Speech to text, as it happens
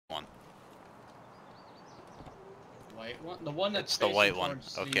one. White one? The one that's It's the white one.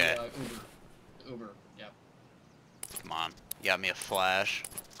 Okay. The Uber. Yep. Come on. You got me a flash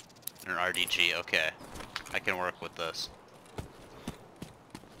and an RDG. Okay. I can work with this.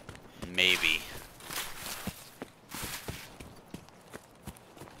 Maybe.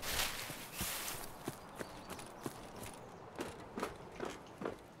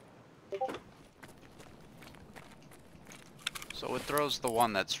 So it throws the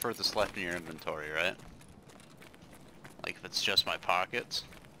one that's furthest left in your inventory, right? Like if it's just my pockets.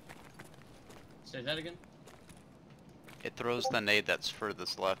 Say that again? It throws the nade that's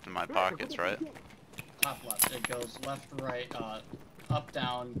furthest left in my pockets, right? Top left. It goes left, right, up,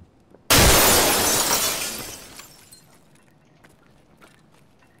 down.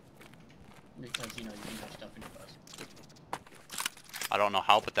 Because, you know, you can have stuff in your bus. I don't know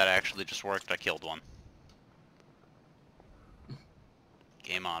how, but that actually just worked. I killed one.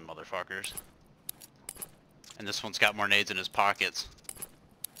 Game on, motherfuckers. And this one's got more nades in his pockets.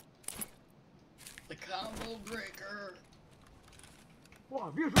 The combo breaker!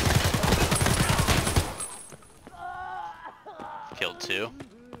 Killed 2.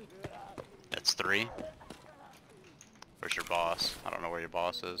 That's 3. Where's your boss? I don't know where your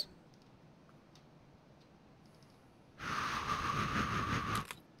boss is.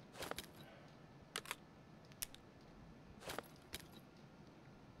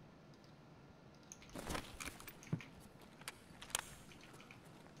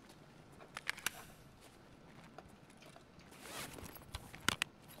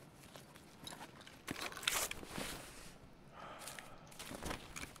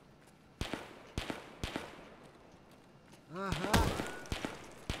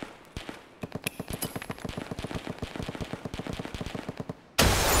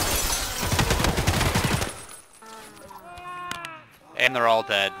 And they're all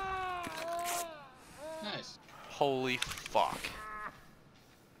dead. Nice. Holy fuck.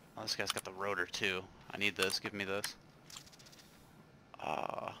 Oh, this guy's got the rotor too. I need this. Give me this.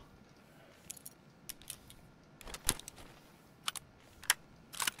 I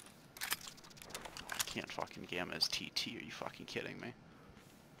can't fucking gamma his TT. Are you fucking kidding me?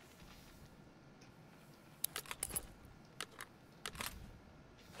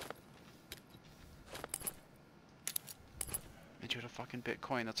 Made you a fucking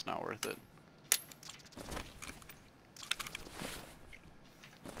Bitcoin. That's not worth it.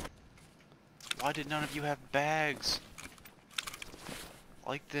 Why did none of you have bags?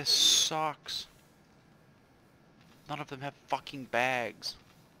 Like, this sucks. None of them have fucking bags.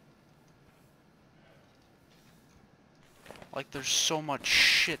 Like, there's so much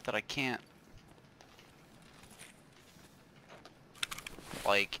shit that I can't.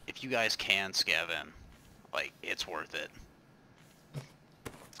 Like, if you guys can scav in, like, it's worth it.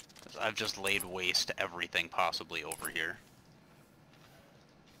 'Cause I've just laid waste to everything possibly over here.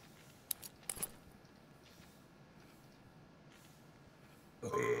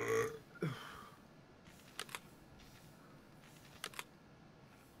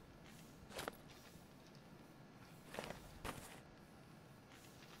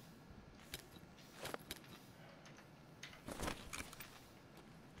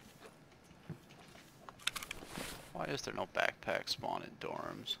 Why is there no backpack spawn in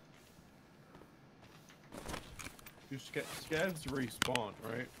dorms? Your scavs respawn,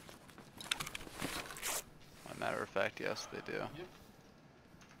 right? As a matter of fact, yes, they do. Yep.